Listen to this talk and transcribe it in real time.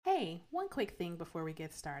Hey, one quick thing before we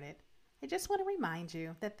get started. I just want to remind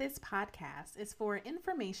you that this podcast is for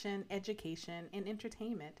information, education, and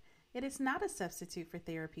entertainment. It is not a substitute for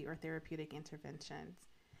therapy or therapeutic interventions.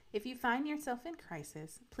 If you find yourself in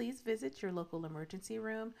crisis, please visit your local emergency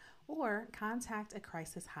room or contact a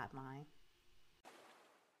crisis hotline.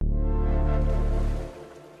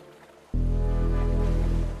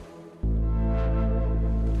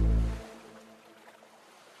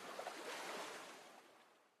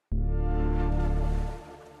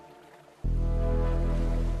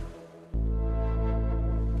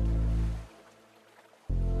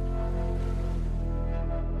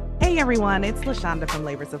 Hey everyone, it's LaShonda from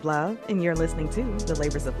Labors of Love, and you're listening to the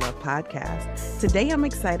Labors of Love podcast. Today I'm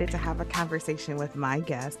excited to have a conversation with my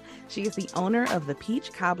guest. She is the owner of the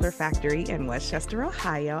Peach Cobbler Factory in Westchester,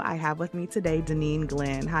 Ohio. I have with me today Deneen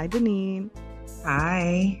Glenn. Hi, Deneen.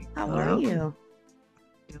 Hi. How are Hello. you?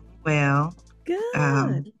 Doing well.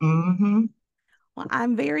 Good. Mm-hmm. Well,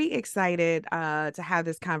 I'm very excited to have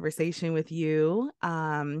this conversation with you.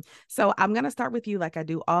 So I'm going to start with you like I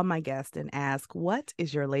do all my guests and ask, what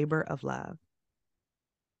is your labor of love?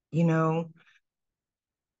 You know,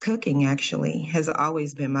 cooking actually has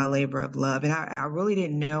always been my labor of love. And I really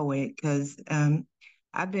didn't know it because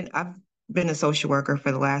I've been a social worker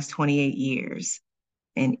for the last 28 years.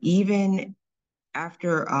 And even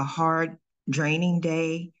after a hard, draining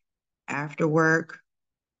day after work,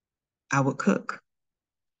 I would cook,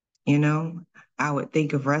 you know. I would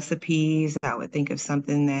think of recipes, I would think of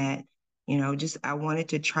something that, just I wanted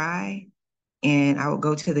to try. And I would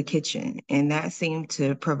go to the kitchen, and that seemed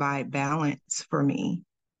to provide balance for me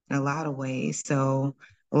in a lot of ways. So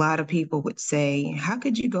a lot of people would say, how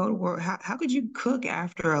could you go to work? How could you cook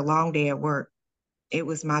after a long day at work? It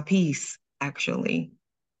was my peace, actually.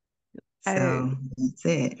 I So that's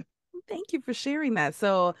it. Thank you for sharing that.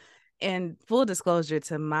 So, in full disclosure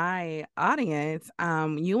to my audience,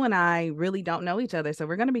 you and I really don't know each other. So,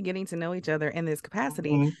 we're going to be getting to know each other in this capacity.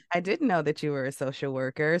 Mhm. I didn't know that you were a social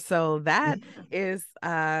worker. So, that Yeah. is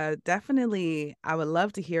definitely, I would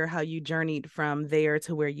love to hear how you journeyed from there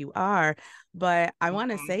to where you are. But I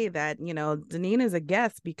want to Mhm. say that, Deneen is a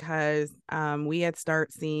guest because we had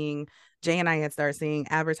start seeing, Jay and I had started seeing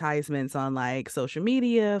advertisements on like social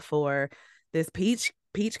media for this peach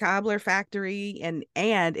cobbler factory, and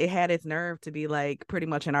it had its nerve to be like pretty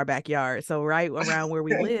much in our backyard, so right around where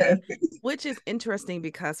we live, which is interesting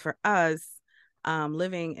because for us,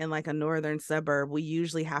 living in like a northern suburb, we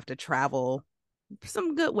usually have to travel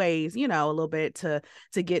some good ways, a little bit to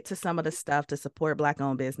get to some of the stuff to support black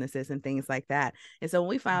owned businesses and things like that. And so when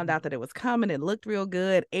we found out that it was coming, it looked real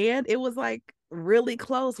good and it was like really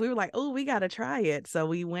close, we were like, oh, we got to try it. So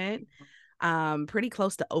we went pretty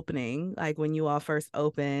close to opening, like when you all first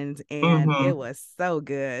opened, and it Mhm. was so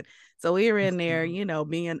good. So we were in there,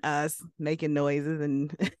 me and us making noises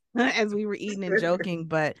and as we were eating and joking,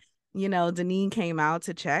 but Deneen came out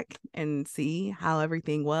to check and see how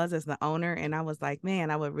everything was as the owner, and I was like, man,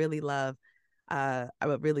 I would really love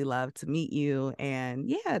to meet you and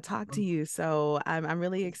yeah, talk to you. So I'm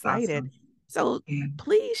really It's excited. awesome. So Yeah.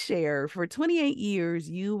 please share, for 28 years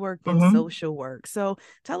you worked in Hmm. social work. So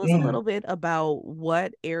tell us a Yeah. little bit about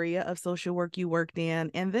what area of social work you worked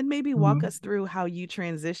in, and then maybe walk Hmm. us through how you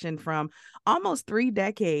transitioned from almost 3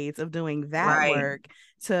 decades of doing that Right. work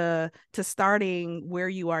to starting where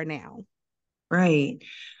you are now. Right.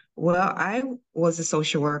 Well, I was a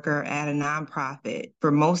social worker at a nonprofit.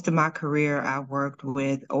 For most of my career, I worked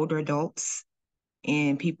with older adults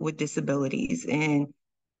and people with disabilities, and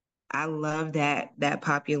I love that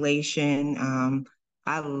population.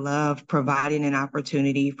 I love providing an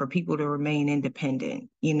opportunity for people to remain independent,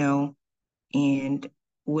 and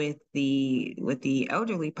with the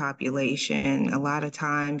elderly population, a lot of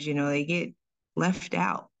times, they get left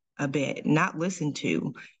out a bit, not listened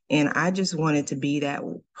to. And I just wanted to be that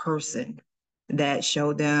person that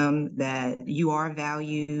showed them that you are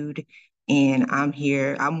valued, and I'm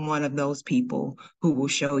here. I'm one of those people who will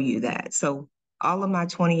show you that. So all of my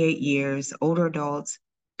 28 years, older adults,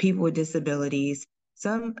 people with disabilities,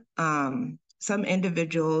 some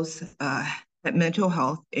individuals had mental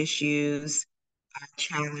health issues,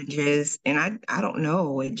 challenges, and I don't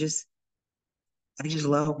know, I just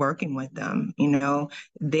love working with them.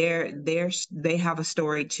 They have a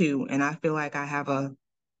story too, and I feel like I have a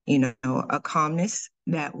calmness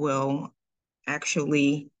that will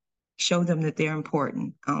actually show them that they're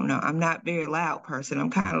important. I don't know. I'm not a very loud person. I'm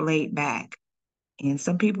kind of laid back. And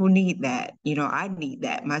some people need that. I need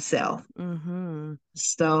that myself. Mm-hmm.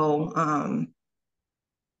 So,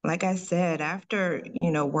 like I said, after,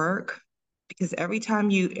 work, because every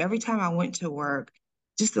time I went to work,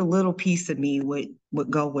 just a little piece of me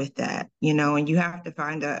would go with that, you know, and you have to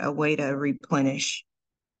find a way to replenish.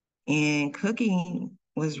 And cooking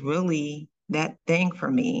was really that thing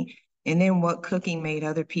for me. And then what cooking made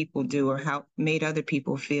other people do or how made other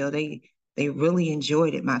people feel, they really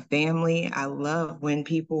enjoyed it. My family, I love when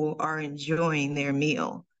people are enjoying their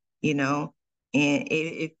meal, you know, and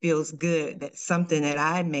it feels good that something that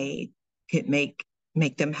I made could make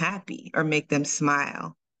them happy or make them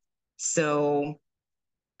smile. So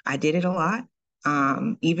I did it a lot.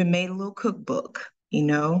 Even made a little cookbook, you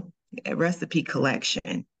know, a recipe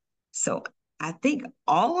collection. So I think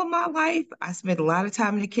all of my life, I spent a lot of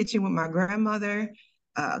time in the kitchen with my grandmother.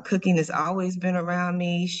 Cooking has always been around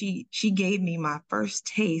me. She gave me my first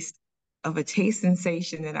taste of a taste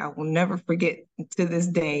sensation that I will never forget to this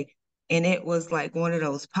day. And it was like one of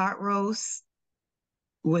those pot roasts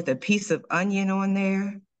with a piece of onion on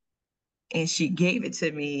there. And she gave it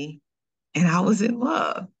to me, and I was in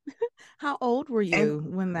love. How old were And you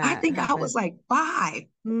when I that think I happened? was like five,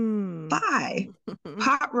 Hmm. five.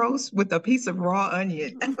 Pot roast with a piece of raw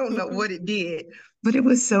onion. I don't know what it did, but it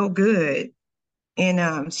was so good.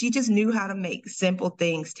 And she just knew how to make simple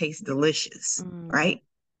things taste delicious, Mm, right?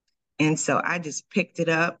 And so I just picked it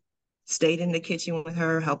up, stayed in the kitchen with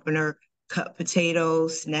her, helping her cut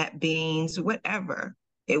potatoes, snap beans, whatever.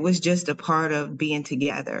 It was just a part of being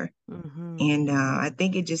together. mhm. And I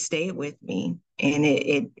think it just stayed with me. And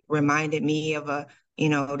it reminded me of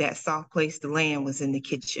that soft place to land was in the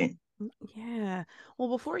kitchen. Yeah. Well,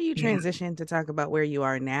 before you Yeah. transition to talk about where you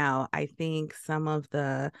are now, I think some of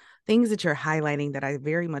the things that you're highlighting that I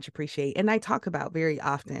very much appreciate and I talk about very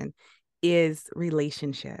often is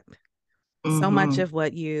relationship. So much Mm-hmm. of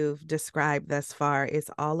what you've described thus far is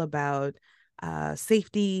all about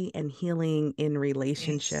safety and healing in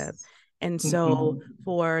relationship. Yes. And so, Mm-hmm.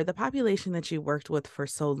 for the population that you worked with for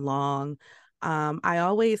so long, I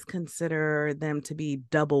always consider them to be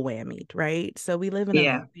double whammied, right? So, we live in a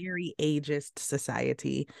Yeah. very ageist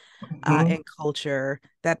society Mm-hmm. and culture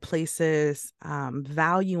that places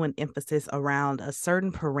value and emphasis around a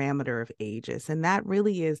certain parameter of ages. And that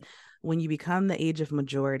really is when you become the age of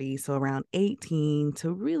majority, so around 18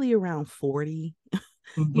 to really around 40,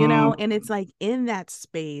 Mm-hmm. and it's like in that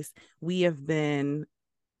space, we have been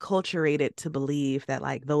culturated to believe that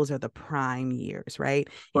like those are the prime years, right?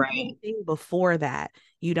 And Right. anything before that,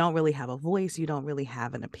 you don't really have a voice, you don't really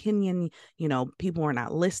have an opinion, people are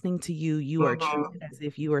not listening to you. You are treated Mm-hmm. as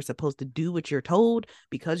if you are supposed to do what you're told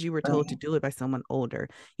because you were told to Right. do it by someone older.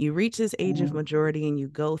 You reach this age of Mm-hmm. majority and you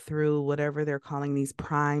go through whatever they're calling these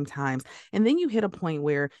prime times. And then you hit a point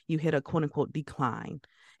where you hit a quote unquote decline.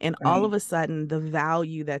 And all of Right. a sudden, the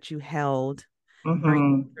value that you held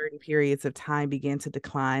during Mm-hmm. certain periods of time begin to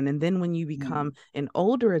decline. And then when you Yeah. become an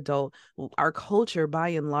older adult, our culture by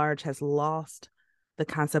and large has lost the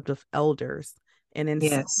concept of elders. And in so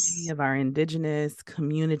many Yes. of our indigenous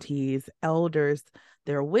communities, elders,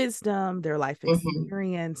 their wisdom, their life Mm-hmm.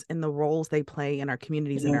 experience, and the roles they play in our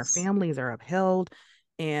communities and our Yes. families are upheld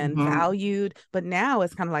and Mm-hmm. valued. But now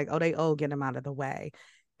it's kind of like, oh, get them out of the way.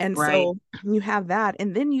 And Right. so you have that.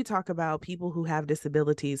 And then you talk about people who have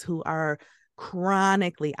disabilities who are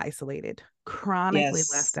chronically isolated, chronically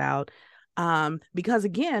left Yes. out. Because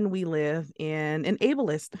again, we live in an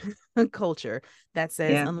ableist culture that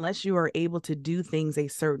says Yeah. unless you are able to do things a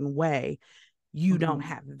certain way, you don't Mm-hmm.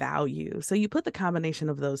 have value. So you put the combination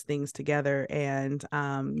of those things together, and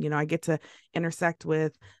I get to intersect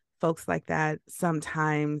with folks like that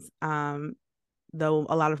sometimes. Though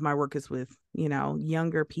a lot of my work is with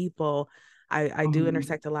younger people, I do Mm-hmm.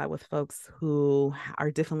 intersect a lot with folks who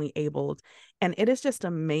are differently abled, and it is just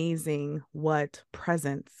amazing what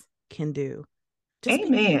presence can do, just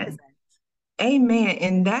being Amen. present. Amen.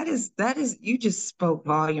 And that is you just spoke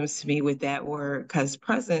volumes to me with that word because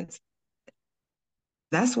presence,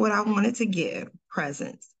 that's what I wanted to give.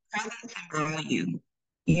 Presence. Presence and value.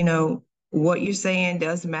 You know, what you're saying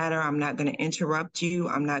does matter. I'm not going to interrupt you.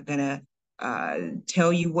 I'm not going to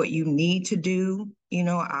tell you what you need to do. You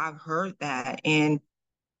know, I've heard that. And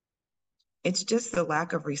it's just a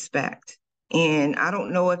lack of respect. And I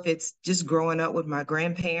don't know if it's just growing up with my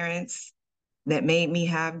grandparents that made me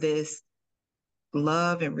have this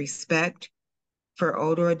love and respect for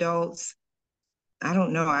older adults. I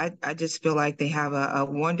don't know. I just feel like they have a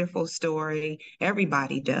wonderful story.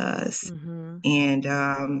 Everybody does. Mm-hmm.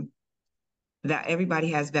 And that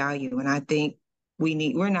everybody has value. And I think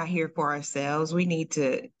we're not here for ourselves. We need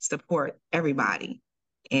to support everybody.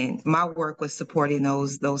 And my work was supporting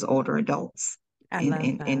those older adults I love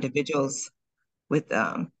and that. individuals with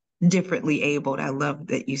differently abled. I love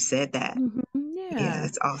that you said that. Mm-hmm. Yeah, Yeah.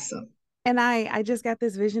 that's awesome. And I just got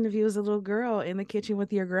this vision of you as a little girl in the kitchen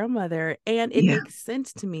with your grandmother, and it Yeah. makes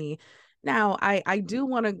sense to me. Now, I do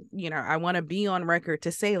want to, I want to be on record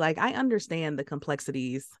to say, like, I understand the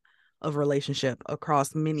complexities of relationship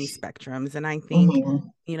across many spectrums. And I think,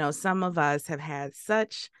 Hmm. some of us have had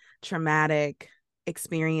such traumatic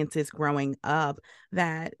experiences growing up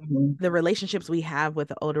that Hmm. the relationships we have with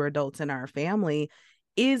the older adults in our family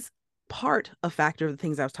is a factor of the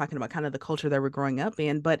things I was talking about, kind of the culture that we're growing up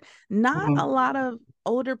in, but not a Hmm. lot of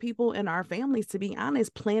older people in our families, to be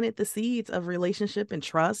honest, planted the seeds of relationship and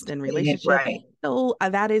trust and relationship. Right. So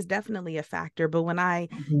that is definitely a factor. But when I,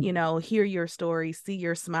 Hmm. hear your story, see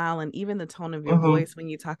your smile, and even the tone of your Hmm. voice when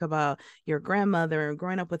you talk about your grandmother and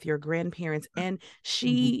growing up with your grandparents, and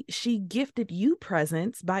Hmm. she gifted you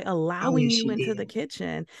presents by Oh, allowing yes, you she into the did.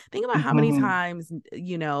 kitchen. Think about how many Hmm. times,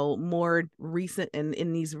 more recent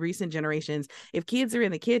in these recent generations, if kids are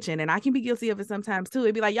in the kitchen, and I can be guilty of it sometimes too,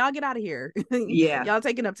 it'd be like, y'all get out of here. Yeah. Y'all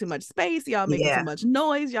taking up too much space, y'all making too Yeah. much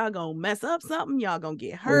noise, y'all gonna mess up something, y'all gonna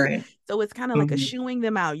get hurt. Right. So it's kind of like a Hmm. shooing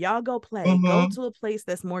them out. Y'all go play, go Hmm. to a place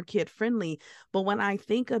that's more kid friendly. But when I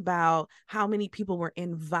think about how many people were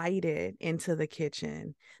invited into the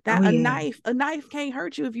kitchen, Oh, that yeah. a knife can't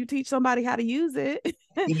hurt you if you teach somebody how to use it.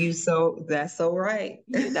 That's so right.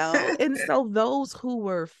 And so those who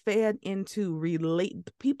were fed into relate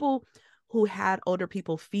people who had older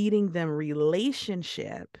people feeding them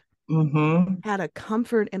relationship Hmm. had a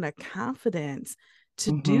comfort and a confidence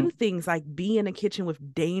to do Hmm. things like be in a kitchen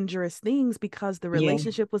with dangerous things because the Yeah.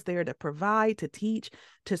 relationship was there to provide, to teach,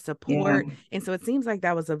 to Yeah. support. And so it seems like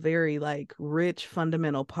that was a very like rich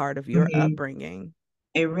fundamental part of your Hmm. upbringing.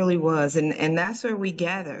 It really was. And that's where we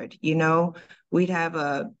gathered, we'd have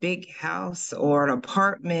a big house or an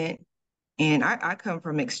apartment. And I come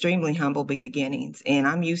from extremely humble beginnings, and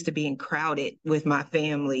I'm used to being crowded with my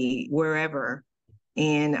family wherever.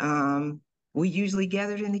 And we usually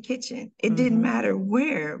gathered in the kitchen. It didn't Mm-hmm. matter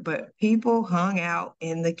where, but people hung out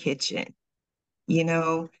in the kitchen. You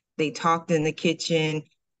know, they talked in the kitchen.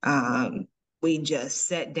 Um, we just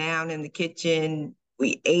sat down in the kitchen.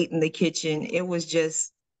 We ate in the kitchen. It was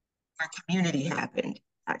just our community happened,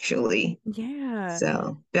 actually. Yeah.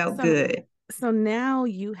 So felt So good. so now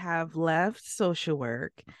you have left social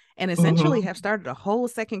work and essentially Hmm. have started a whole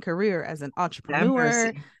second career as an Have entrepreneur,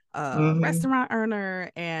 mercy. a Hmm. restaurant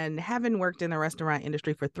earner, and having worked in the restaurant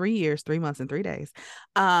industry for 3 years, 3 months, and 3 days.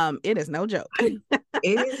 It is no joke.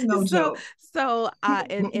 It is no so joke.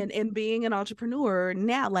 and being an entrepreneur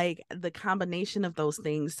now, like the combination of those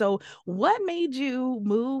things. So what made you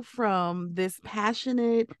move from this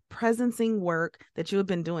passionate presencing work that you have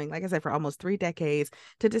been doing, like I said, for almost 3 decades,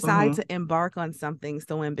 to decide Hmm. to embark on something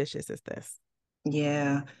so ambitious as this?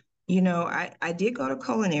 Yeah. I did go to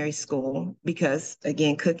culinary school because,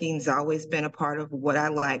 again, cooking's always been a part of what I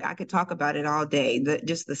like. I could talk about it all day,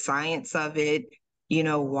 just the science of it,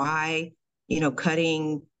 why,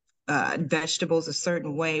 cutting vegetables a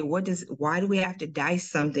certain way. Why do we have to dice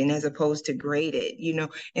something as opposed to grate it,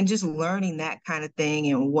 and just learning that kind of thing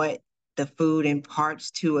and what the food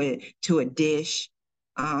imparts to a dish.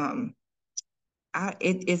 Um,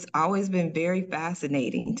 it's always been very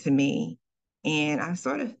fascinating to me. And I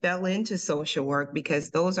sort of fell into social work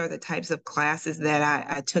because those are the types of classes that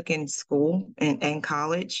I took in school and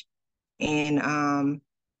college. And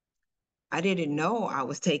I didn't know I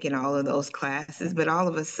was taking all of those classes, but all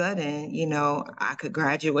of a sudden, I could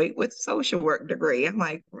graduate with a social work degree. I'm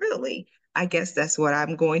like, really? I guess that's what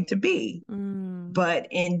I'm going to be. Mm, But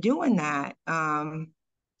in doing that,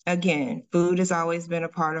 again, food has always been a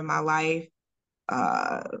part of my life.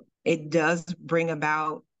 uh, it does bring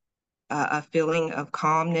about a feeling of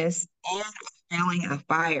calmness and a feeling of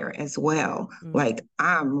fire as well. mm, Like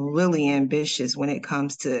I'm really ambitious when it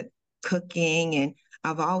comes to cooking, and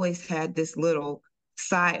I've always had this little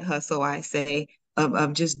side hustle, I say,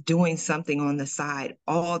 of just doing something on the side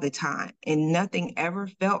all the time. And nothing ever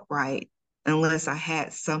felt right unless I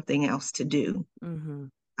had something else to do. mm-hmm.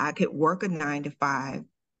 I could work a 9 to 5,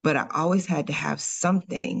 but I always had to have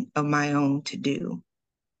something of my own to do.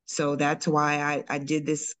 So that's why I did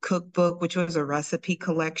this cookbook, which was a recipe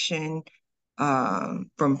collection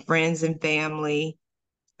from friends and family.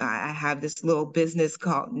 I have this little business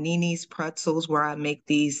called Nini's Pretzels, where I make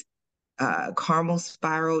these caramel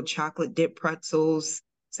spiral chocolate dip pretzels.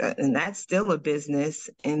 So, and that's still a business.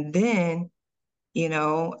 And then,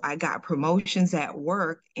 I got promotions at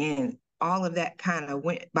work, and all of that kind of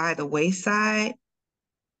went by the wayside.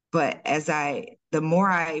 But the more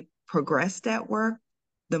I progressed at work,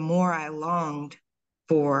 the more I longed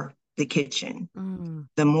for the kitchen, Mm.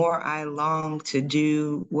 the more I longed to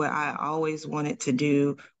do what I always wanted to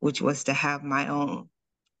do, which was to have my own.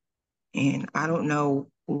 And I don't know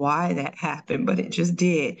why that happened, but it just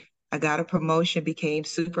did. I got a promotion, became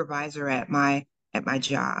supervisor at my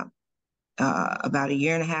job. About a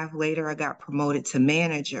year and a half later, I got promoted to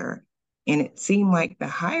manager. And it seemed like the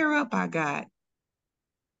higher up I got,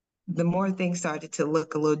 the more things started to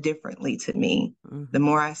look a little differently to me. The Mm-hmm.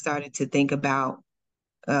 more I started to think about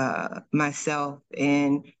myself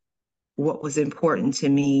and what was important to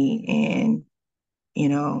me. And, you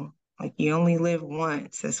know, like you only live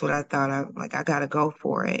once. That's what I thought. I got to go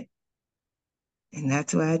for it. And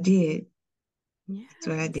that's what I did. That's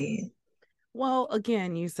what I Yes. did. Well,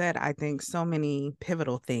 again, you said, I think, so many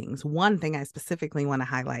pivotal things. One thing I specifically want to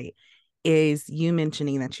highlight is you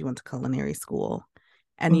mentioning that you went to culinary school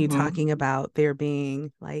and you Mm-hmm. talking about there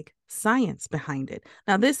being like science behind it.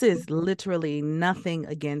 Now, this is literally nothing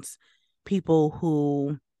against people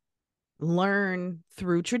who learn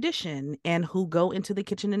through tradition and who go into the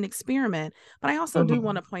kitchen and experiment. But I also do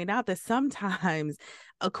want Mm-hmm. to point out that sometimes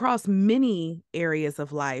across many areas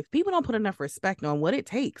of life, people don't put enough respect on what it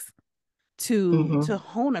takes to Mm-hmm.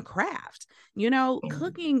 hone a craft. You know,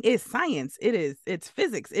 cooking is science. It's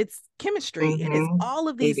physics, it's chemistry, it is Mm-hmm. all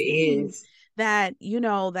of It these things is. that,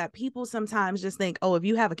 that people sometimes just think, oh, if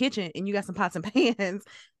you have a kitchen and you got some pots and pans,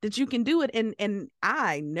 that you can do it. And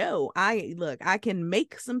I know, I look, I can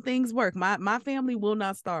make some things work. My family will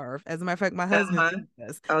not starve. As a matter of fact, my husband Uh-huh.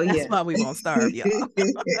 does. Oh That's yeah. why we won't starve, y'all.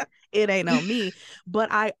 It ain't on me.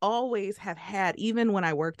 But I always have had, even when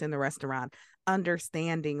I worked in the restaurant,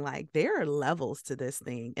 understanding like there are levels to this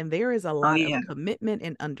thing, and there is a Oh lot of yeah. commitment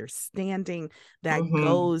and understanding that Mm-hmm.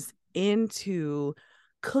 goes into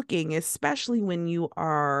cooking, especially when you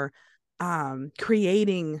are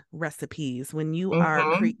creating recipes, when you are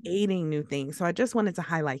Mm-hmm. creating new things. So I just wanted to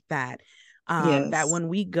highlight that. That Yes. when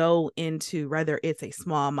we go into, whether it's a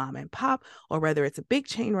small mom and pop or whether it's a big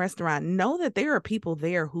chain restaurant, know that there are people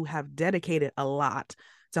there who have dedicated a lot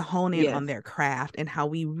to hone in on Yes. their craft, and how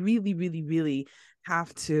we really, really, really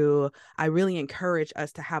have to, I really encourage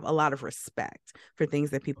us to have a lot of respect for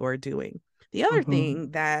things that people are doing. The other Mm-hmm.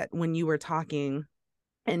 thing that when you were talking,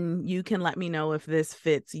 and you can let me know if this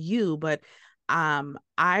fits you, but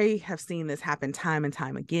I have seen this happen time and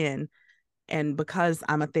time again, and because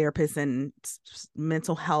I'm a therapist and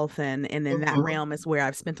mental health, and in that Mm-hmm. realm is where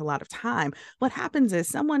I've spent a lot of time. What happens is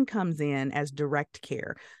someone comes in as direct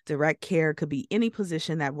care. Direct care could be any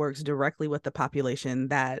position that works directly with the population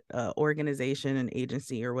that organization and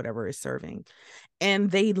agency or whatever is serving,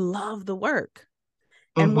 and they love the work.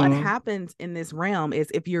 And what Mm-hmm. happens in this realm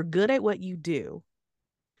is if you're good at what you do,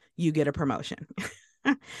 you get a promotion.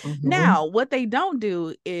 Mm-hmm. Now, what they don't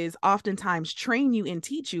do is oftentimes train you and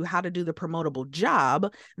teach you how to do the promotable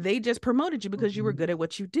job. They just promoted you because you were Mm-hmm. good at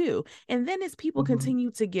what you do. And then as people Mm-hmm.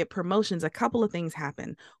 continue to get promotions, a couple of things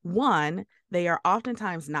happen. One, they are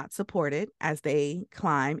oftentimes not supported as they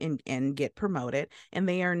climb and get promoted, and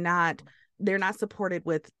they're not supported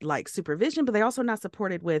with like supervision, but they also not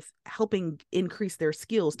supported with helping increase their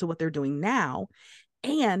skills to what they're doing now.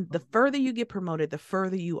 And the further you get promoted, the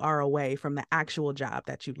further you are away from the actual job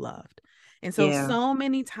that you loved. And so, Yeah. so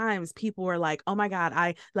many times people are like, oh my God,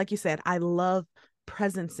 like you said, I love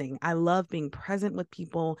presencing. I love being present with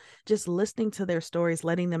people, just listening to their stories,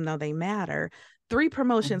 letting them know they matter. Three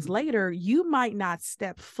promotions Mm-hmm. later, you might not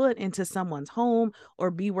step foot into someone's home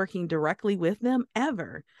or be working directly with them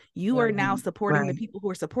ever. You are now Right. supporting the Right. people who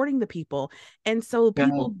are supporting the people. And so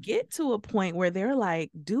people Right. get to a point where they're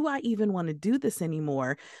like, do I even want to do this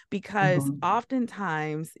anymore? Because Mm-hmm.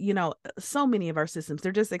 oftentimes, so many of our systems,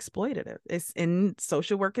 they're just exploitative. It's in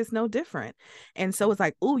social work is no different. And so it's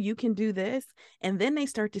like, oh, you can do this. And then they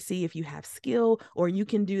start to see if you have skill or you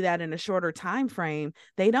can do that in a shorter time frame.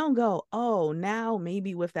 They don't go, oh, now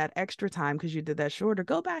maybe with that extra time because you did that shorter,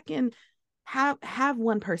 go back and have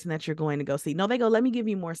one person that you're going to go see. No, they go, let me give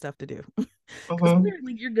you more stuff to do. Because Mm-hmm.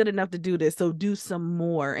 clearly you're good enough to do this, so do some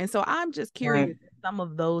more. And so I'm just Right. curious if some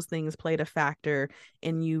of those things played a factor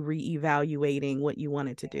in you reevaluating what you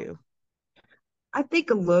wanted to do. I think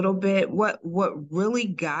a little bit. What really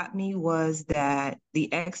got me was that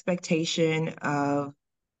the expectation of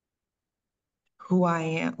who I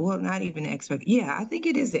am, well, not even yeah, I think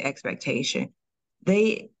it is the expectation.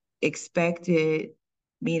 They expected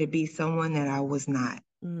me to be someone that I was not.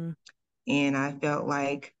 Mm, And I felt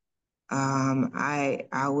like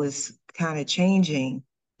I was kind of changing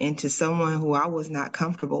into someone who I was not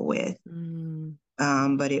comfortable with. mm,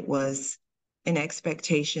 But it was an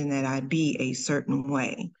expectation that I be a certain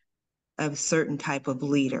way, a certain type of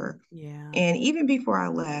leader. yeah. And even before I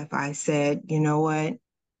left, I said, you know what?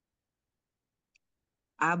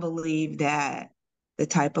 I believe that the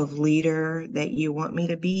type of leader that you want me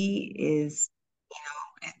to be is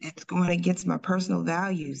it's going against my personal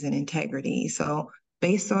values and integrity. So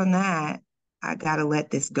based on that, I got to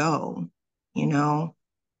let this go, you know?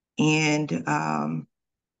 And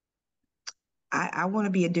I want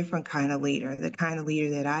to be a different kind of leader, the kind of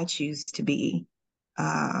leader that I choose to be,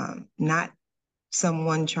 not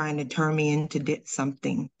someone trying to turn me into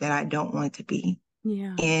something that I don't want to be.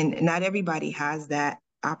 Yeah. And not everybody has that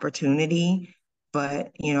opportunity,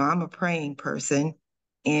 but I'm a praying person,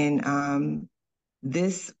 and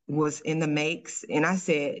this was in the makes, and I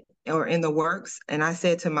said, or in the works, and I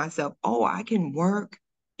said to myself, oh, I can work,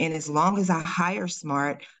 and as long as I hire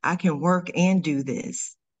smart, I can work and do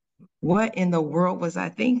this. What in the world was I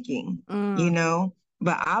thinking? You Mm. know,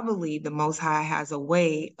 but I believe the Most High has a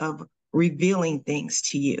way of revealing things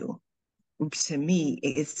to you, to me,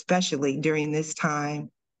 especially during this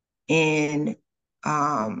time. And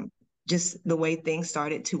just the way things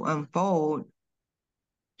started to unfold,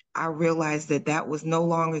 I realized that that was no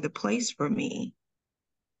longer the place for me.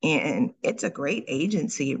 And it's a great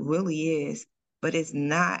agency, it really is, but it's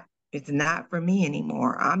not for me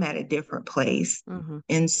anymore. I'm at a different place. Mm-hmm.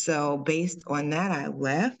 And so based on that, I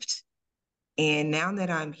left. And now that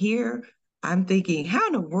I'm here, I'm thinking, how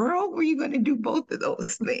in the world were you going to do both of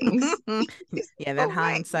those things? It's Yeah, that no way.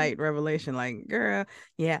 hindsight revelation, like, girl,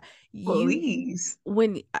 yeah, you Please.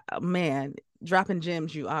 when man, dropping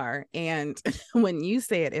gems you are. And when you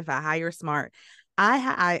said if I hire smart,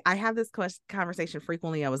 I have this conversation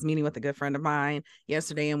frequently. I was meeting with a good friend of mine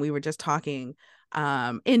yesterday, and we were just talking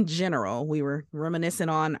in general. We were reminiscing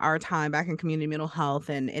on our time back in community mental health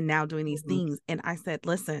and now doing these Mhm. things. And I said,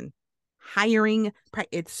 listen, hiring,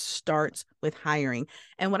 it starts with hiring.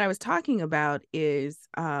 And what I was talking about is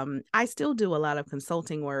I still do a lot of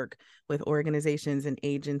consulting work with organizations and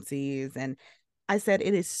agencies. And I said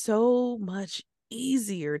it is so much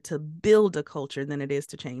easier to build a culture than it is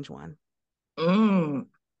to change one. Mm,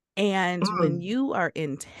 And when mm, you are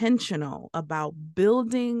intentional about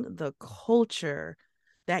building the culture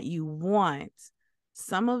that you want,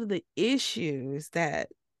 some of the issues that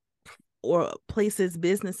or places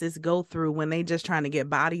businesses go through when they just trying to get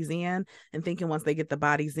bodies in and thinking once they get the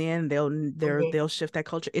bodies in mhm. they'll shift that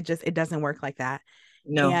culture, it doesn't work like that.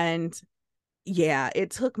 No. And yeah,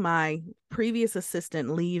 it took my previous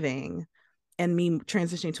assistant leaving and me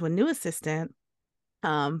transitioning to a new assistant,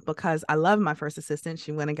 because I love my first assistant.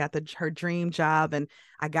 She went and got her dream job, and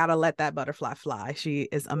I gotta let that butterfly fly. She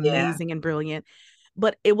is Yeah. amazing and brilliant.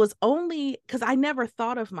 But it was only because I never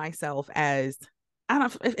thought of myself as, I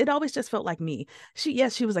don't know, it always just felt like me.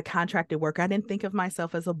 Yes, she was a contracted worker. I didn't think of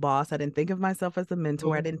myself as a boss. I didn't think of myself as a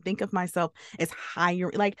mentor. I Mhm, didn't think of myself as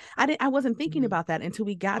hiring. Like I wasn't thinking mhm, about that until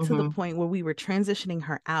we got to the mhm, point where we were transitioning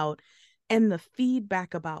her out, and the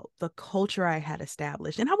feedback about the culture I had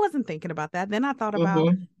established. And I wasn't thinking about that. Then I thought about,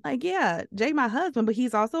 mhm. like, yeah, Jay, my husband, but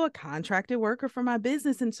he's also a contracted worker for my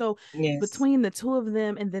business. And so Yes. between the two of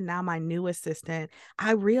them and then now my new assistant,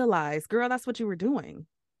 I realized, girl, that's what you were doing.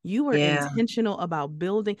 You were Yeah. intentional about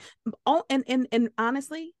building. Oh, and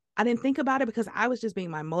honestly, I didn't think about it because I was just being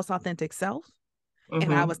my most authentic self,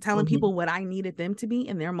 and I was Mhm, telling mhm. people what I needed them to be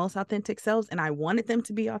in their most authentic selves, and I wanted them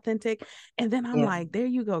to be authentic. And then I'm Yeah. like, there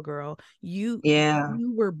you go, girl. Yeah.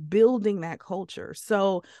 You were building that culture.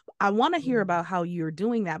 So I want to hear Mhm. about how you're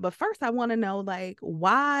doing that. But first I want to know, like,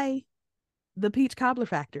 why the peach cobbler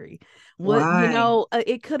factory? What, Why?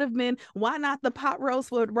 it could have been, why not the pot roast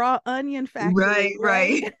with raw onion factory, Right,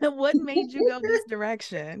 right? right. What made you go this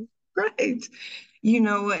direction? Right. You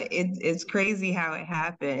know what? It's crazy how it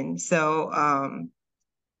happened. So, a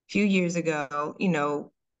few years ago,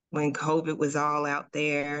 when COVID was all out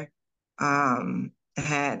there, I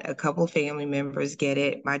had a couple family members get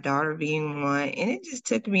it, my daughter being one, and it just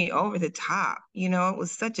took me over the top. It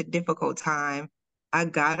was such a difficult time. I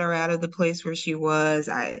got her out of the place where she was.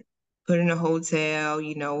 I put her in a hotel,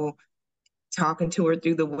 talking to her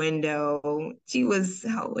through the window.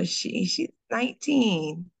 How old was she? She's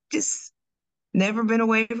 19. Just never been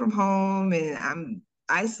away from home, and I'm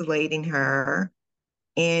isolating her.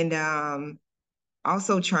 And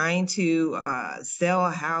also trying to sell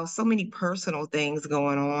a house, so many personal things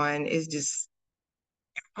going on. It's just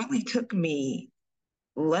really took me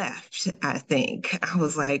left, I think. I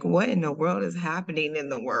was like, what in the world is happening in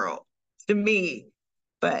the world to me?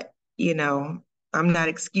 But, I'm not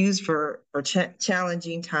excused for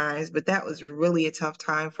challenging times, but that was really a tough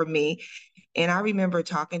time for me. And I remember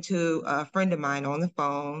talking to a friend of mine on the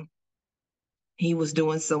phone. He was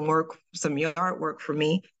doing some work, some yard work for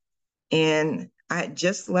me. And I had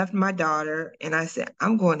just left my daughter, and I said,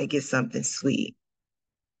 I'm going to get something sweet.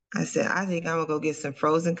 I said, I think I'm going to go get some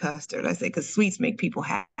frozen custard. I said, because sweets make people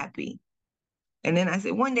happy. And then I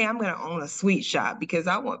said, one day I'm going to own a sweet shop because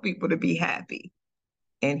I want people to be happy.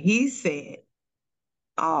 And he said,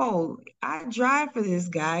 oh, I drive for this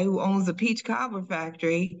guy who owns a peach cobbler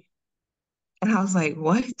factory. And I was like,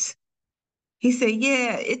 what? He said,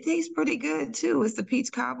 yeah, it tastes pretty good too. It's the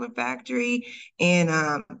Peach Cobbler Factory.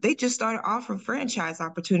 And they just started offering franchise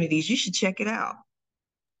opportunities. You should check it out.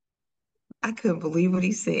 I couldn't believe what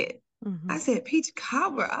he said. Mm-hmm. I said, peach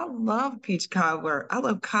cobbler. I love peach cobbler. I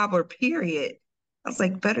love cobbler, period. I was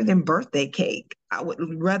like, better than birthday cake. I would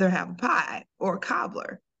rather have a pie or a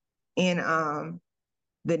cobbler. And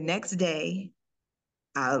the next day,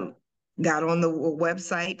 I got on the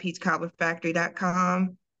website,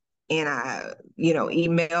 peachcobblerfactory.com, and I,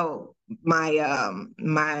 emailed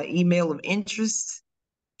my email of interest,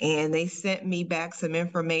 and they sent me back some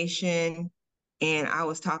information. And I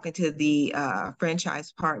was talking to the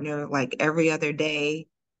franchise partner like every other day.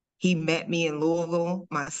 He met me in Louisville.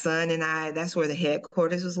 My son and I, that's where the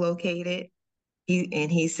headquarters was located.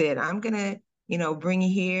 He said, I'm gonna, bring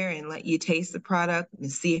you here and let you taste the product and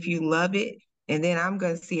see if you love it. And then I'm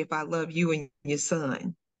gonna see if I love you and your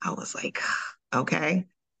son. I was like, okay.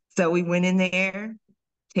 So we went in there,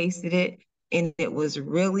 tasted it, and it was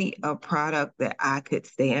really a product that I could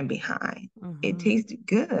stand behind. It Mm-hmm. tasted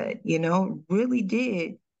good, really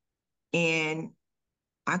did. And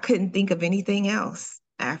I couldn't think of anything else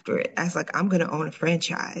after it. I was like, I'm going to own a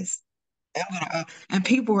franchise. And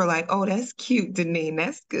people were like, oh, that's cute, Deneen.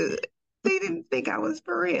 That's good. They didn't think I was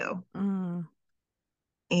for real. Mm.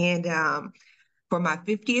 And for my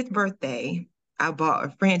 50th birthday, I bought a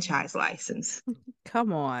franchise license.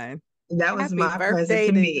 Come on. That was Happy my present birthday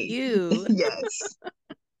to to me. you. Yes.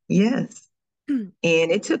 Yes. And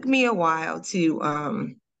it took me a while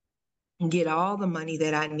to get all the money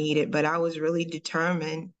that I needed, but I was really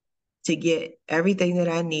determined to get everything that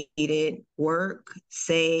I needed, work,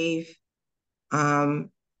 save.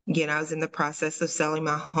 Um, I was in the process of selling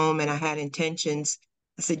my home and I had intentions.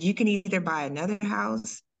 I said, you can either buy another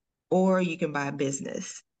house or you can buy a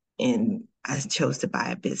business. And I chose to buy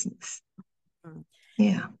a business. Mm.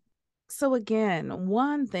 Yeah. So again,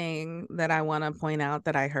 one thing that I want to point out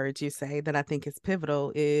that I heard you say that I think is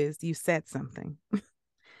pivotal is you said something.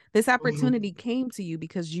 This opportunity came to you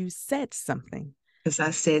because you said something. Because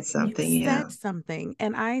I said You something. Yeah. said something.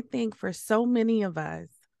 And I think for so many of us,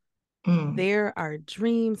 Mm. there are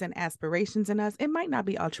dreams and aspirations in us. It might not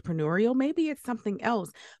be entrepreneurial, maybe it's something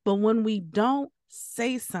else. But when we don't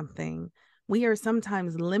say something, we are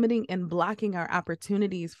sometimes limiting and blocking our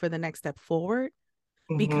opportunities for the next step forward.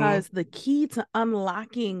 Mm-hmm. Because the key to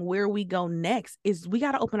unlocking where we go next is we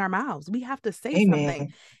got to open our mouths. We have to say something.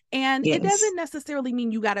 Amen. And it Yes. doesn't necessarily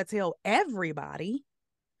mean you got to tell everybody,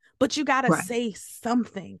 but you got to Right. say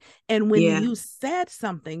something. And when Yeah. you said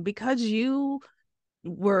something, because you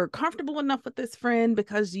were comfortable enough with this friend,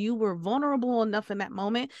 because you were vulnerable enough in that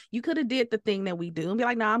moment, you could have did the thing that we do and be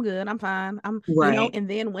like, no, I'm good, I'm fine, Right. and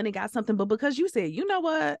then when it got something, but because you said, you know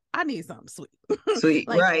what, I need something sweet. Sweet.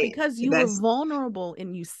 Like, Right. because you were That's, vulnerable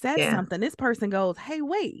and you said yeah. something, this person goes, hey,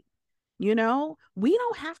 wait, we don't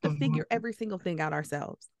have to figure Mm-hmm. every single thing out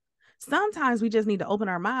ourselves. Sometimes we just need to open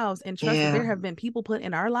our mouths and trust that there Yeah. have been people put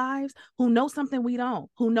in our lives who know something we don't,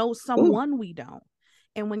 who know Ooh. someone we don't.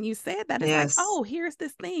 And when you said that, it's like, Yes. oh, here's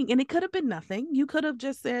this thing. And it could have been nothing. You could have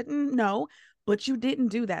just said, no, but you didn't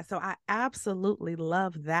do that. So I absolutely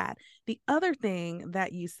love that. The other thing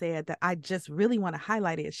that you said that I just really want to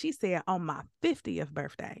highlight is she said on my 50th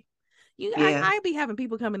birthday. Yeah. I be having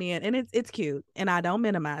people coming in and it's cute and I don't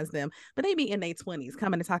minimize them, but they be in their 20s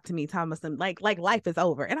coming to talk to me, telling us like life is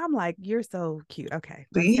over. And I'm like, you're so cute. Okay,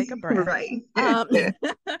 let's take a See? breath. Right. Um,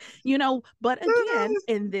 but again,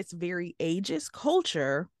 in this very ageist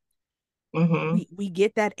culture, Mm-hmm. we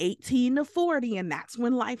get that 18 to 40, and that's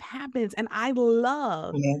when life happens. And I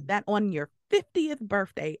love Yeah. that on your 50th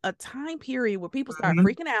birthday, a time period where people start Mm-hmm.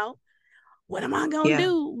 freaking out. What am I gonna Yeah.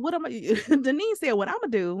 do? What am I? Denise said, "What I'm gonna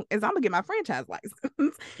do is I'm gonna get my franchise license."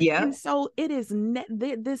 And Yep. so it is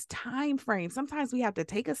this time frame. Sometimes we have to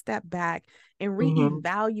take a step back and Mm-hmm.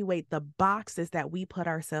 reevaluate the boxes that we put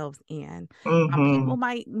ourselves in. People Mm-hmm.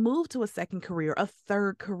 might move to a second career, a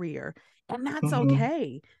third career, and that's Mm-hmm.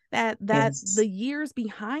 okay. That Yes. the years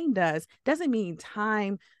behind us doesn't mean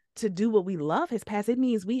time to do what we love has passed. It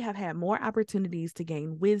means we have had more opportunities to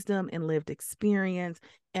gain wisdom and lived experience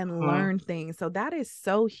and Mm-hmm. learn things. So that is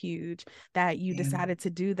so huge that you Yeah. decided to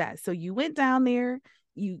do that. So you went down there,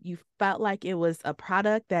 you felt like it was a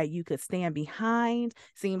product that you could stand behind.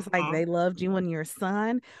 Seems like Mm-hmm. they loved you and your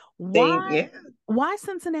son. They, Why yeah. why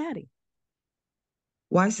Cincinnati?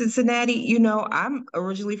 Why Cincinnati? You know, I'm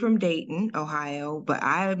originally from Dayton, Ohio, but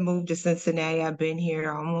I moved to Cincinnati. I've been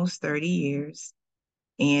here almost 30 years.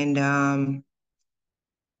 And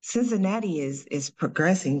Cincinnati is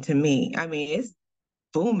progressing to me. I mean, it's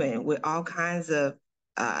booming with all kinds of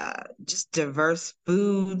just diverse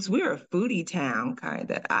foods. We're a foodie town,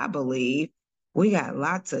 kind of, I believe. We got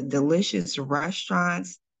lots of delicious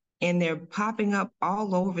restaurants, and they're popping up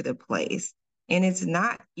all over the place. And it's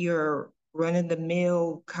not your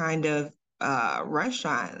run-of-the-mill kind of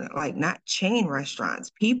restaurant, like not chain restaurants.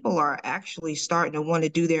 People are actually starting to want to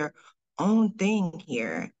do their own thing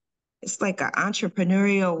here. It's like an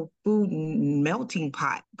entrepreneurial food melting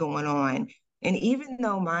pot going on. And even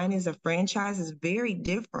though mine is a franchise, it's very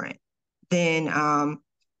different than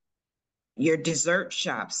your dessert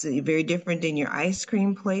shops, very different than your ice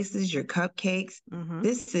cream places, your cupcakes. Mm-hmm.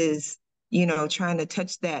 This is, you know, trying to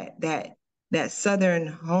touch that Southern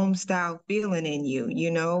home style feeling in you,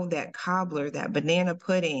 you know, that cobbler, that banana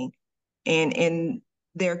pudding. And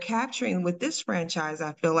they're capturing with this franchise,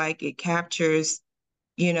 I feel like it captures,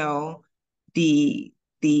 you know, the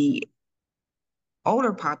the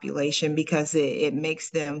older population because it makes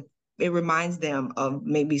them, it reminds them of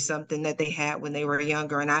maybe something that they had when they were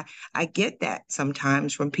younger. And I get that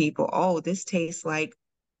sometimes from people, oh, this tastes like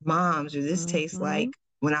mom's, or this tastes Mm-hmm. like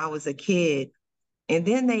when I was a kid. And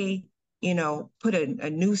then they, you know, put a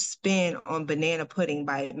new spin on banana pudding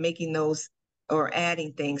by making those or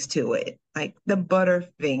adding things to it, like the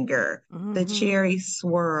Butterfinger, the Mm-hmm. cherry Let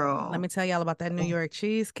swirl, me tell y'all about that New York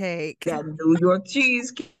cheesecake. that New York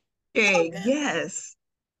cheesecake. So good. Yes.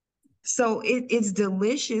 So it's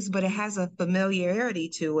delicious, but it has a familiarity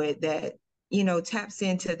to it that, you know, taps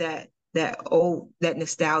into that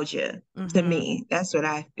nostalgia to Mm-hmm. me. That's what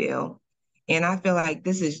I feel. And I feel like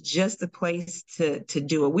this is just the place to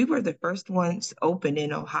do it. We were the first ones open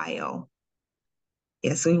in Ohio.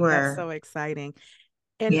 Yes, we That's were. so exciting.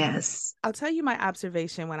 And Yes. I'll tell you my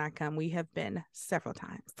observation when I come. We have been several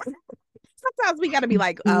times. Sometimes we got to be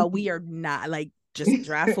like, we are not like just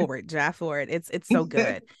drive forward, drive forward. It's so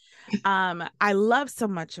good. I love so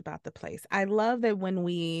much about the place. I love that when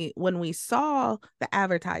we saw the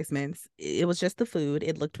advertisements, it was just the food.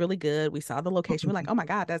 It looked really good. We saw the location. We're like, oh my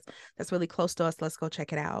God, that's really close to us. Let's go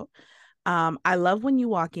check it out. I love when you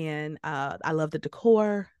walk in. I love the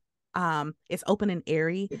decor. It's open and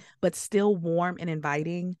airy, but still warm and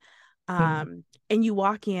inviting. And you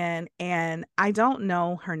walk in, and I don't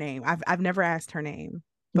know her name. I've never asked her name,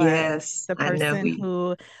 but Yes, the I know.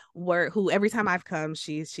 person who every time I've come,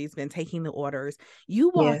 she's been taking the orders. You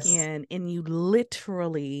walk Yes. in, and you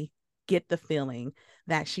literally get the feeling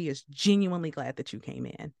that she is genuinely glad that you came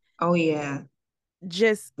in. Oh yeah.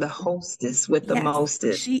 Just The hostess with the yes,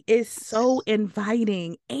 mostest. she is so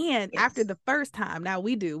inviting. And after Yes. the first time, now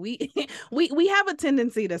we do, we we have a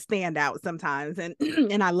tendency to stand out sometimes, and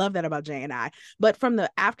and I love that about Jay and I. But from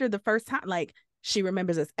the after the first time, like she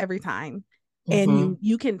remembers us every time. And you Hmm.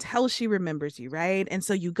 you can tell she remembers you, right? And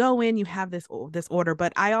so you go in, you have this order,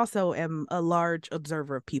 but I also am a large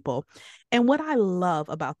observer of people. And what I love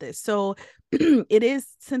about this, so it is,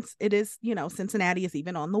 since it is, Cincinnati is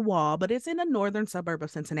even on the wall, but it's in a northern suburb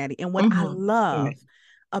of Cincinnati. And what I Hmm. love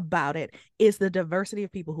about it is the diversity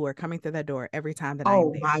of people who are coming through that door every time that I am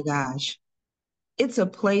Oh there. my gosh. It's a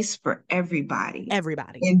place for everybody.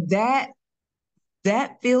 Everybody. And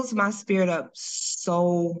that fills my spirit up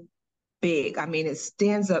so big. I mean, it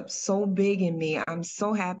stands up so big in me. I'm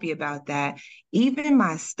so happy about that. Even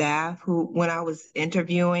my staff, who, when I was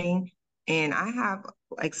interviewing, and I have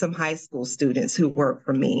like some high school students who work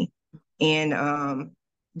for me, and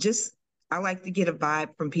just I like to get a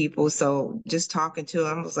vibe from people. So just talking to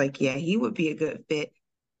him, I was like, yeah, he would be a good fit.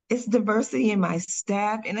 It's diversity in my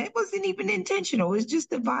staff, and it wasn't even intentional. It's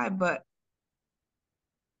just a vibe, but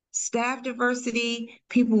staff diversity,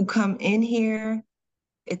 people who come in here,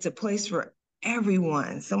 it's a place for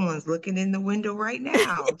everyone. Someone's looking in the window right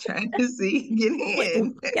now, trying to see, get Wait,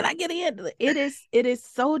 in. can I get in? It is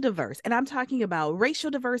so diverse. And I'm talking about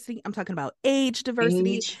racial diversity. I'm talking about age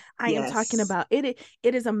diversity. Age, I am talking yes. about it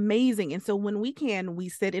is amazing. And so when we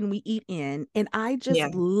sit and we eat in, and I just Yeah,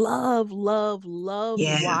 love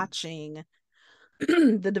yeah, watching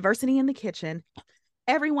the diversity in the kitchen.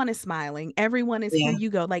 Everyone is smiling, everyone is, here yeah, you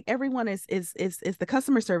go, like everyone is the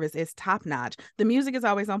customer service is top notch, the music is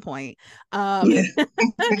always on point. um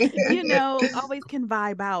yeah. Always can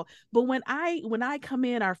vibe out. But when I come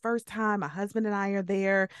in our first time, my husband and I are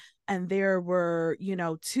there, and there were,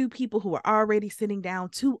 two people who were already sitting down,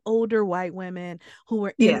 two older white women who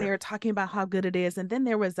were in Yeah. there talking about how good it is, and then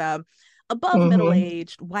there was a above middle Hmm.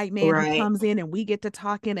 aged white man who Right, comes in, and we get to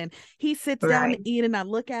talking, and he sits down to right. eat, and I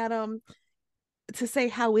look at him. to say,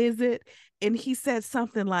 how is it? And he said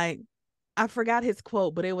something like, I forgot his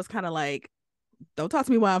quote, but it was kind of like, don't talk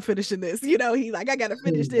to me while I'm finishing this. He's like, I gotta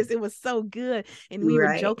finish this. It was so good. And we were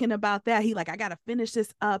Right. joking about that. He like, I gotta finish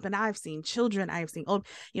this up. And I've seen children, I've seen old,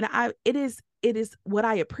 it is what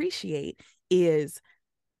I appreciate is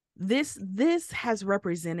this has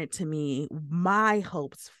represented to me my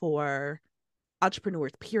hopes for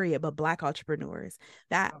entrepreneurs, period, but Black entrepreneurs.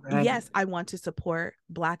 That, Right. yes, I want to support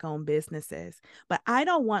Black owned businesses, but I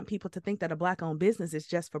don't want people to think that a Black owned business is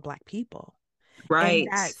just for Black people, and Right.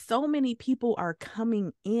 that so many people are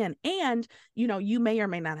coming in. And you may or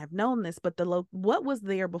may not have known this, but what was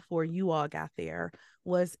there before you all got there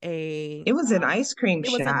was a It was an ice cream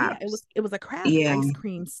it was a yeah, shop. it was a craft Yeah. ice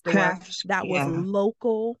cream store Craft. that was Yeah.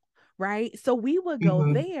 local, right? So we would go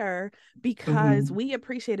Hmm. there because Hmm. we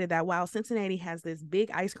appreciated that while Cincinnati has this big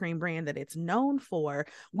ice cream brand that it's known for,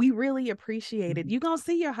 we really appreciated. You're gonna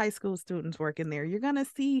see your high school students working there. You're gonna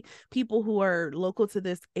see people who are local to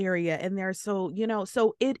this area, and they're so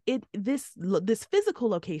this physical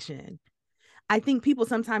location, I think people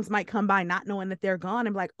sometimes might come by not knowing that they're gone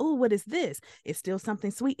and be like, oh, what is this? It's still something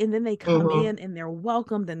sweet. And then they come Hmm. in and they're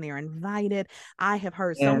welcomed and they're invited. I have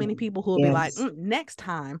heard so Yeah. many people who will be like, Yes. next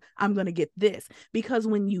time I'm going to get this. Because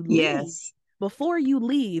when you leave, Yes. before you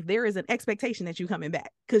leave, there is an expectation that you're coming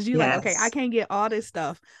back because you're like, okay, I Yes. can't get all this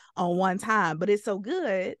stuff on one time, but it's so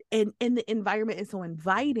good. And the environment is so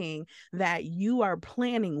inviting that you are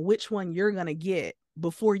planning which one you're going to get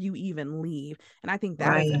before you even leave. And I think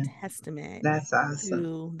that is a Right. testament That's awesome.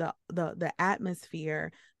 to the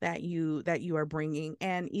atmosphere that you are bringing.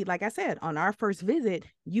 And like I said, on our first visit,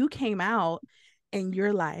 you came out and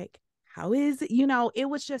you're like, how is it? It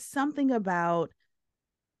was just something about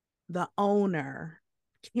the owner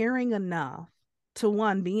caring enough to,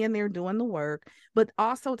 one, be in there doing the work, but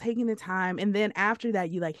also taking the time. And then after that,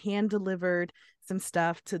 you like hand delivered some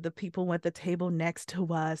stuff to the people at the table next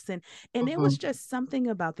to us. And it was Hmm. just something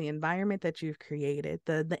about the environment that you've created,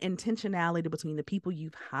 the intentionality between the people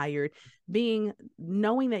you've hired,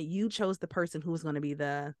 knowing that you chose the person who was going to be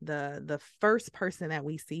the first person that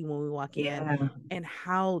we see when we walk in, Yeah. and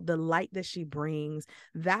how the light that she brings,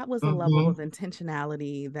 that was a level Hmm. of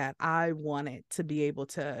intentionality that I wanted to be able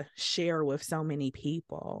to share with so many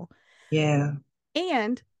people. Yeah.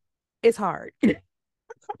 And it's hard.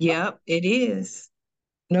 Yep. It is.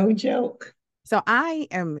 No joke. So I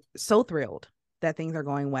am so thrilled that things are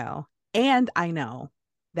going well. And I know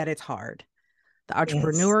that it's hard. The Yes.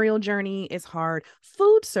 entrepreneurial journey is hard.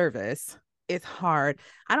 Food service is hard.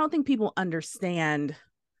 I don't think people understand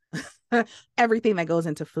everything that goes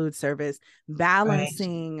into food service, Right.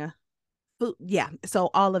 balancing food. Yeah. So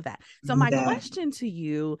all of that. So my That. question to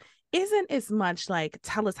you isn't as much like,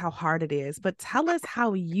 tell us how hard it is, but tell us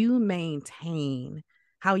how you maintain,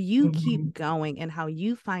 how you Hmm. keep going, and how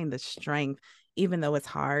you find the strength, even though it's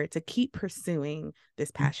hard, to keep pursuing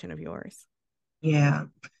this passion of yours. Yeah.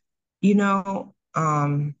 You know,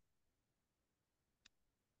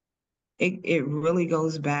 it really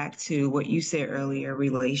goes back to what you said earlier,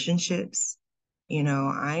 relationships.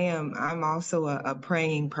 I'm also a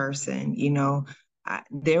praying person.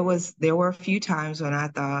 There were a few times when I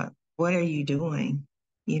thought, what are you doing?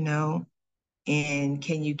 You know, and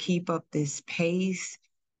can you keep up this pace?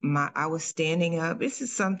 I was standing up. This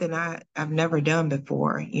is something I've never done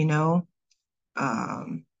before.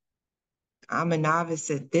 Um, I'm a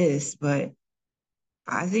novice at this, but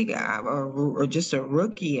I think or just a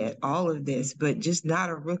rookie at all of this, but just not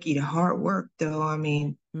a rookie to hard work, though. I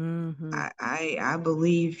mean, Mm-hmm. I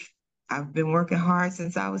believe I've been working hard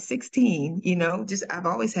since I was 16, just I've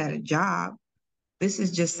always had a job. This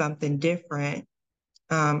is just something different.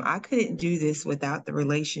 I couldn't do this without the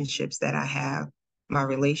relationships that I have. My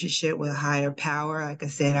relationship with higher power. Like I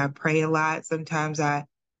said, I pray a lot. Sometimes I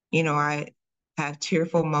have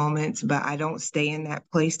tearful moments, but I don't stay in that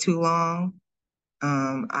place too long.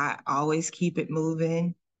 I always keep it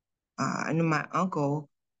moving. I knew my uncle,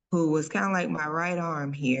 who was kind of like my right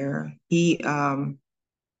arm here. He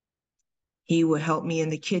would help me in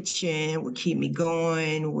the kitchen, would keep me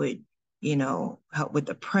going, would help with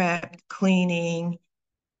the prep, cleaning.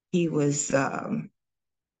 He was um,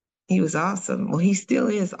 he was awesome. Well, he still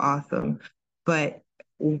is awesome. But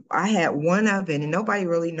I had one oven, and nobody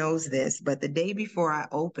really knows this, but the day before I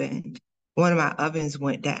opened, one of my ovens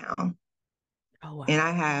went down. Oh, And wow.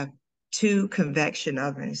 I have two convection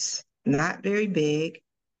ovens, not very big.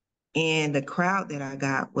 And the crowd that I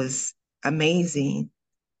got was amazing.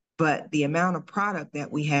 But the amount of product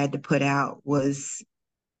that we had to put out was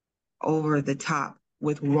over the top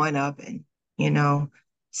with one oven, you know?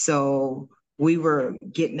 So we were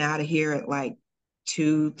getting out of here at like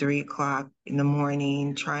 2, 3 o'clock in the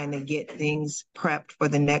morning, trying to get things prepped for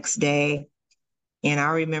the next day. And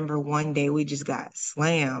I remember one day we just got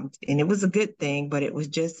slammed, and it was a good thing, but it was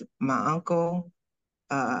just my uncle,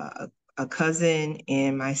 a cousin,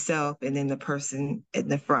 and myself, and then the person in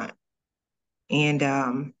the front. And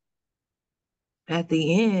at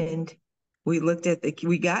the end, we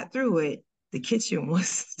got through it. The kitchen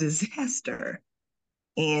was a disaster.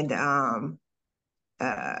 And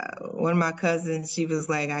one of my cousins, she was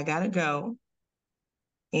like, I gotta go.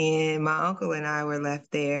 And my uncle and I were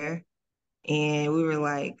left there, and we were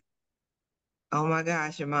like, oh my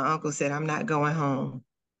gosh. And my uncle said, I'm not going home.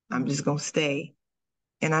 I'm just gonna stay.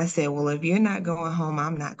 And I said, well, if you're not going home,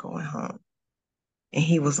 I'm not going home. And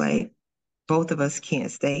he was like, both of us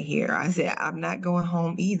can't stay here. I said, I'm not going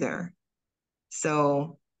home either.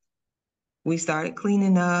 So we started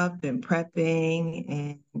cleaning up and prepping,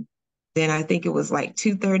 and then I think it was like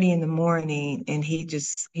 2:30 in the morning, and he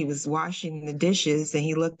was washing the dishes, and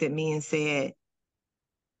he looked at me and said,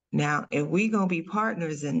 now, if we gonna be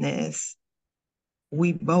partners in this,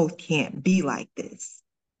 we both can't be like this.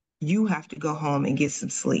 You have to go home and get some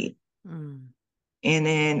sleep. And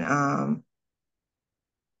then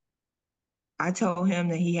I told him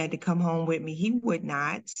that he had to come home with me. He would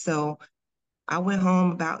not. So I went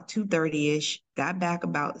home about 2:30-ish, got back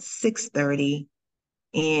about 6:30,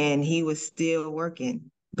 and he was still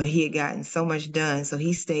working, but he had gotten so much done. So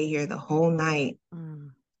he stayed here the whole night.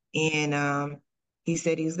 And he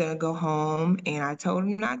said he was going to go home, and I told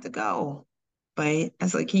him not to go. But I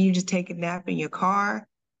was like, can you just take a nap in your car?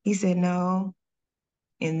 He said, no.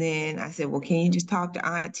 And then I said, well, can you just talk to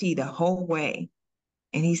Auntie the whole way?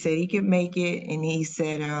 And he said he could make it. And he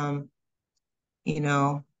said, you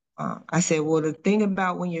know, I said, well, the thing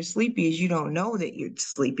about when you're sleepy is you don't know that you're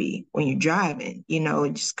sleepy when you're driving.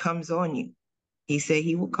 It just comes on you. He said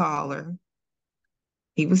he would call her.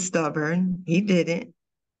 He was stubborn. He didn't.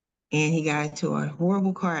 And he got into a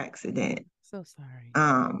horrible car accident. So sorry.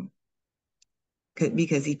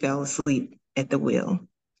 Because he fell asleep at the wheel.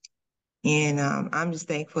 And I'm just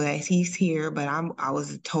thankful that he's here, but I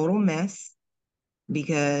was a total mess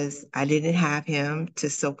because I didn't have him to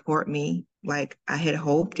support me like I had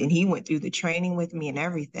hoped. And he went through the training with me and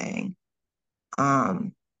everything.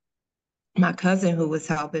 My cousin who was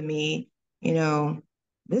helping me,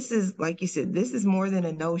 this is, like you said, this is more than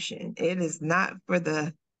a notion. It is not for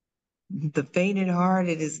the faint at heart.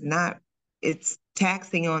 It is not, it's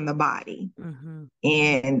taxing on the body.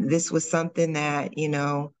 And this was something that,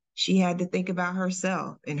 she had to think about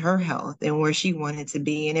herself and her health and where she wanted to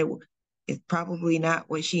be. And it's probably not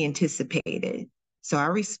what she anticipated. So I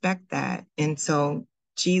respect that. And so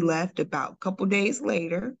she left about a couple days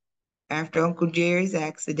later after Uncle Jerry's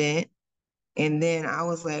accident. And then I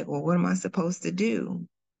was like, well, what am I supposed to do?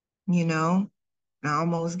 And I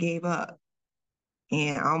almost gave up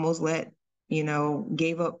and I almost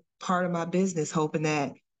gave up part of my business, hoping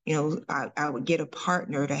that, I would get a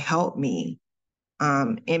partner to help me.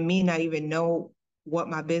 And me not even know what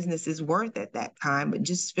my business is worth at that time, but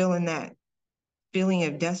just feeling that feeling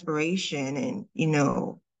of desperation and,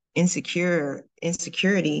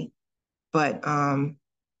 insecurity. But I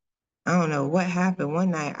don't know what happened.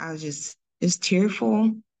 One night I was just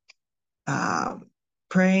tearful,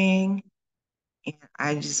 praying, and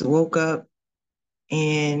I just woke up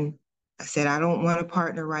and I said, I don't want a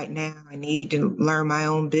partner right now. I need to learn my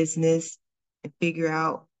own business and figure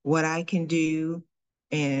out what I can do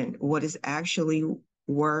and what is actually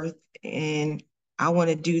worth. And I want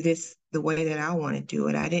to do this the way that I want to do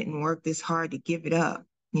it. I didn't work this hard to give it up,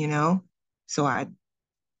 So I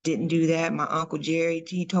didn't do that. My Uncle Jerry,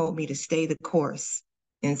 he told me to stay the course.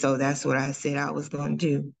 And so that's what I said I was going to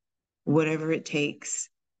do, whatever it takes.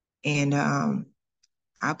 And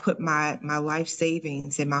I put my life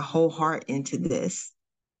savings and my whole heart into this.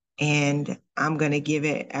 And I'm going to give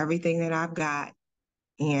it everything that I've got.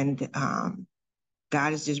 And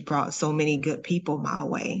God has just brought so many good people my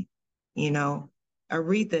way.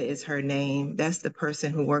 Aretha is her name. That's the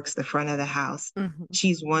person who works the front of the house.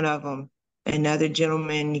 She's one of them. Another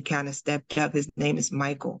gentleman, he kind of stepped up. His name is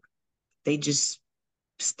Michael. They just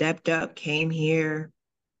stepped up, came here,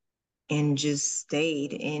 and just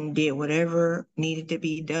stayed and did whatever needed to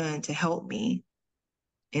be done to help me.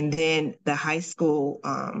 And then the high school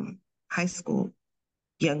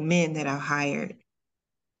young men that I hired,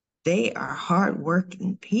 they are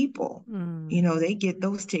hardworking people. They get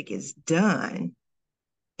those tickets done.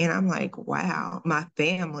 And I'm like, wow, my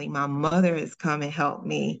family, my mother has come and helped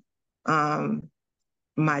me.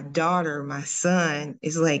 My daughter, my son,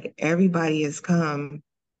 is like everybody has come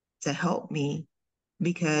to help me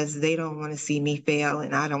because they don't want to see me fail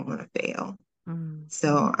and I don't want to fail. Mm,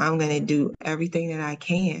 So I'm going to do everything that I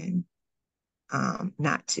can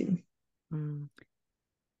not to. mm.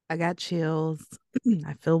 I got chills.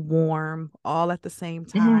 I feel warm all at the same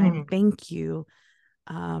time. Mm, Thank you.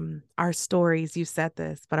 Our stories, you said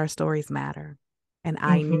this, but our stories matter. And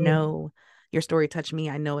I hmm know your story touched me.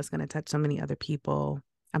 I know it's going to touch so many other people.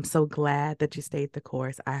 I'm so glad that you stayed the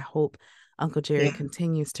course. I hope Uncle Jerry Yeah.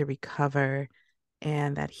 continues to recover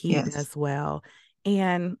and that he Yes. does well.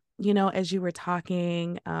 And, as you were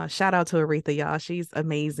talking, shout out to Aretha, y'all. She's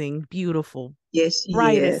amazing, beautiful, Yes, she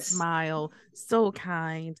brightest is. smile, so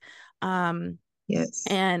kind. Um, Yes.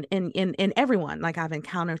 and everyone like I've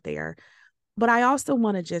encountered there. But I also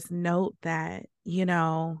want to just note that,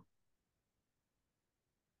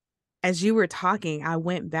 as you were talking, I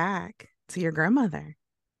went back to your grandmother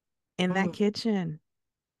in that Mm, kitchen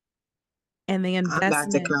and the I'm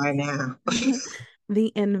about to investment, cry now.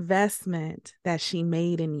 the investment that she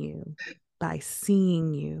made in you by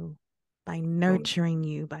seeing you, by Mm, nurturing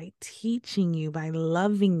you, by teaching you, by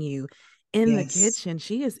loving you in the yes. kitchen.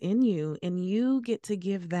 She is in you, and you get to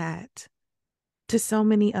give that to so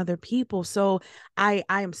many other people. So I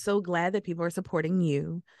am so glad that people are supporting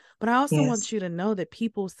you. But I also want Yes. you to know that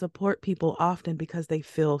people support people often because they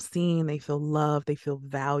feel seen, they feel loved, they feel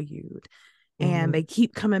valued. And they hmm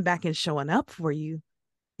keep coming back and showing up for you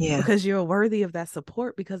Yeah. because you're worthy of that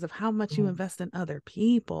support because of how much you Mm, invest in other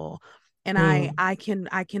people. And I mm, I can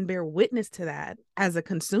I can bear witness to that as a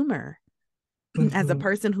consumer, as a hmm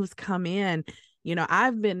person who's come in.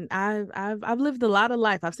 I've lived a lot of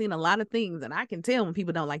life. I've seen a lot of things, and I can tell when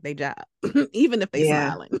people don't like their job, even if they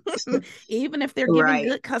Yeah. smiling, even if they're giving Right.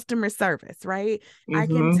 good customer service, right? I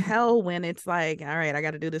can hmm tell when it's like, all right, I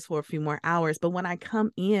got to do this for a few more hours. But when I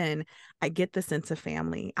come in, I get the sense of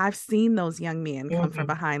family. I've seen those young men come from hmm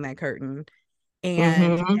behind that curtain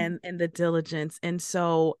and hmm and the diligence. And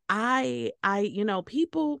so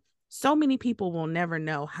people, so many people will never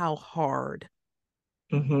know how hard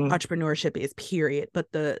hmm entrepreneurship is, period.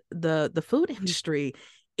 But the food industry,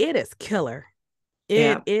 it is killer. it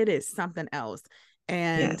Yeah. it is something else,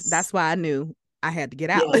 and Yes. that's why I knew I had to get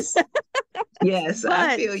out. Yes. Yes.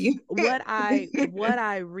 I But feel you. what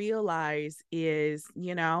I realize is,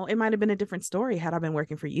 it might have been a different story had I been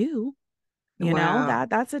working for you. Wow.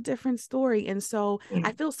 That's a different story. And so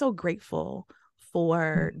I Mm, feel so grateful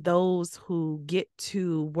for those who get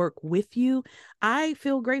to work with you. I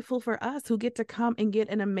feel grateful for us who get to come and get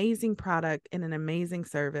an amazing product and an amazing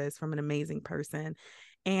service from an amazing person.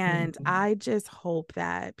 And mhm. I just hope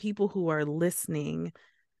that people who are listening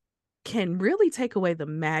can really take away the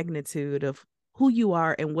magnitude of who you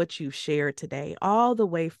are and what you've shared today, all the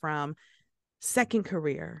way from second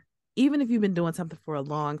career. Even if you've been doing something for a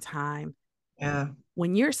long time, Yeah.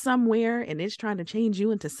 when you're somewhere and it's trying to change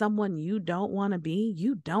you into someone you don't want to be,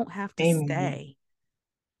 you don't have to Amen. stay.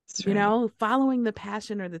 That's right. Following the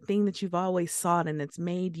passion or the thing that you've always sought and it's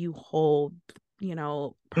made you whole,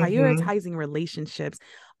 hmm prioritizing relationships.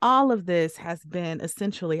 All of this has been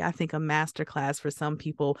essentially, I think, a masterclass for some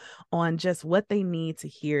people on just what they need to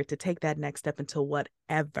hear to take that next step into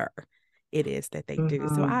whatever it is that they do.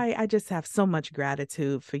 So hmm I just have so much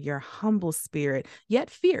gratitude for your humble spirit, yet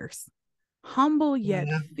fierce, humble yet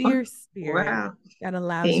Yeah. fierce spirit Wow. that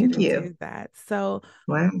allows you Thank to you. do that. So,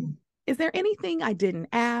 Wow. is there anything I didn't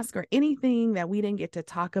ask or anything that we didn't get to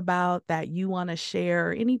talk about that you want to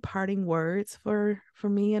share? Any parting words for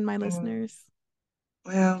me and my Mm, listeners?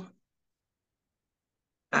 Well,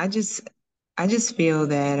 I just I just feel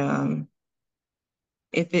that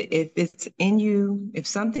if it's in you, if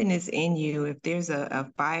something is in you, if there's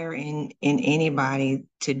a fire in anybody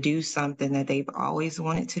to do something that they've always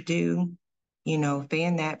wanted to do,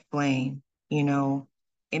 fan that flame.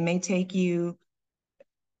 It may take you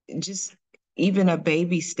just even a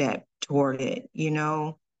baby step toward it.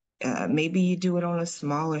 Maybe you do it on a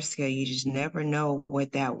smaller scale. You just never know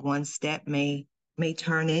what that one step may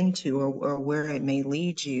turn into, or where it may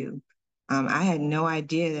lead you. I had no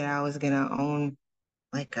idea that I was gonna own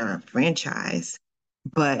like a franchise.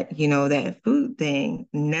 But that food thing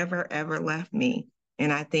never ever left me.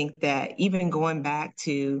 And I think that even going back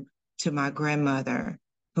to my grandmother,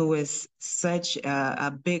 who was such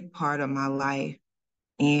a big part of my life.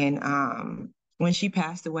 And when she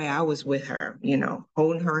passed away, I was with her,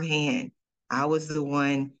 holding her hand. I was the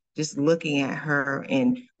one just looking at her,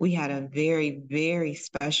 and we had a very, very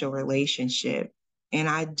special relationship. And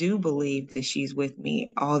I do believe that she's with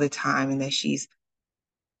me all the time, and that she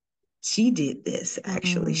did this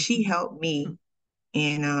actually. Mm. She helped me,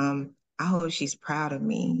 and I hope she's proud of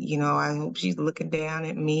me. I hope she's looking down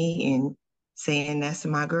at me and saying, "That's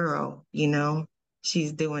my girl."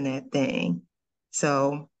 She's doing that thing.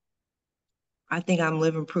 So I think I'm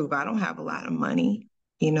living proof. I don't have a lot of money,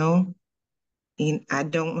 you know, and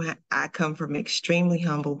I come from extremely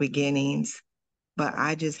humble beginnings, but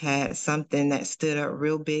I just had something that stood up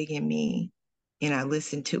real big in me, and I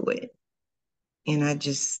listened to it, and I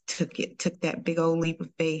just took that big old leap of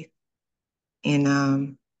faith,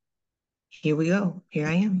 and here we go. Here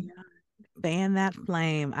I am. Fan that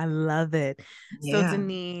flame. I love it. So, Yeah.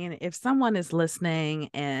 Deneen, if someone is listening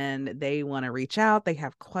and they want to reach out, they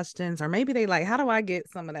have questions, or maybe they like, how do I get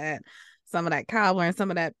some of that cobbler and some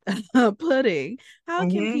of that pudding? How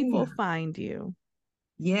can people Yeah. find you?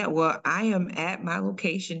 Yeah. Well, I am at my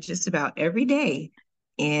location just about every day,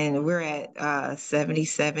 and we're at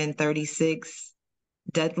 7736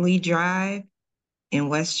 Dudley Drive in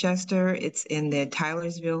Westchester. It's in the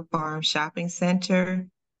Tylersville Farm Shopping Center,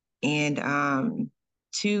 and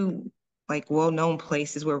two like well-known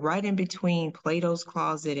places. We're right in between Plato's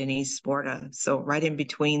Closet and East Sparta, so right in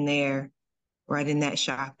between there, right in that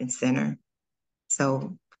shopping center.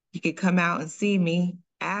 So you could come out and see me.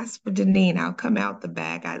 Ask for Deneen. I'll come out the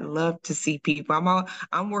back. I'd love to see people.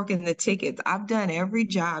 I'm working the tickets. I've done every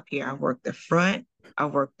job here. I've worked the front.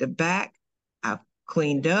 I've worked the back. I've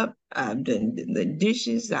cleaned up. I've done the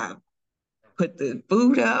dishes. I've put the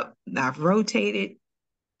food up. I've rotated.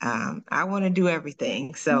 I want to do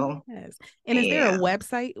everything. So Yes. And is there a yeah,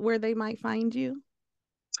 website where they might find you?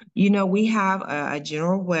 we have a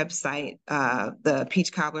general website. The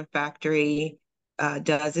Peach Cobbler Factory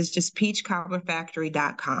does. It's just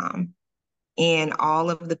peachcobblerfactory.com. And all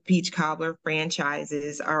of the Peach Cobbler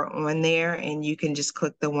franchises are on there, and you can just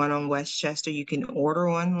click the one on Westchester. You can order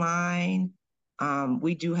online.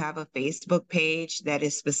 We do have a Facebook page that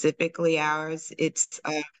is specifically ours. It's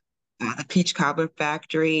the Peach Cobbler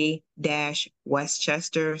Factory dash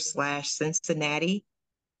Westchester slash Cincinnati.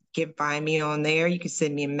 You can find me on there. You can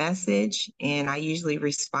send me a message, and I usually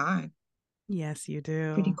respond Yes, you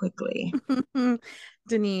pretty do. quickly.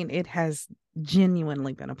 Deneen, it has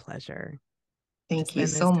genuinely been a pleasure to Thank you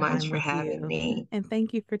spend this so much time for with having you. me. And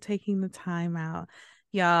thank you for taking the time out.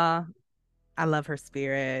 Y'all, I love her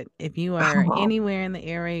spirit. If you are Oh, anywhere in the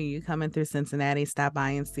area, you coming through Cincinnati, stop by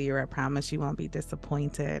and see her. I promise you won't be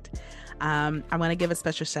disappointed. I want to give a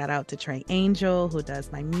special shout out to Trey Angel, who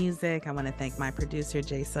does my music. I want to thank my producer,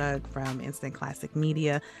 Jay Sugg from Instant Classic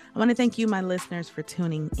Media. I want to thank you, my listeners, for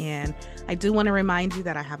tuning in. I do want to remind you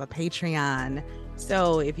that I have a Patreon.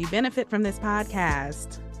 So if you benefit from this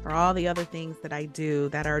podcast, for all the other things that I do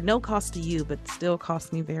that are no cost to you, but still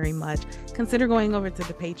cost me very much, consider going over to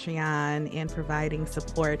the Patreon and providing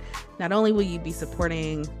support. Not only will you be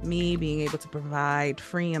supporting me being able to provide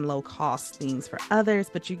free and low cost things for others,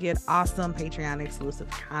 but you get awesome Patreon exclusive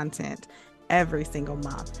content every single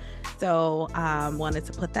month. So wanted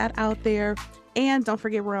to put that out there. And don't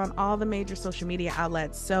forget, we're on all the major social media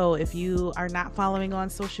outlets. So if you are not following on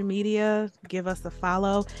social media, give us a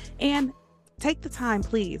follow. And take the time,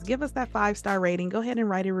 please give us that 5-star rating. Go ahead and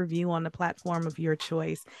write a review on the platform of your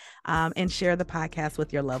choice, and share the podcast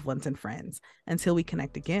with your loved ones and friends. Until we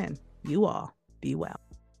connect again, you all be well.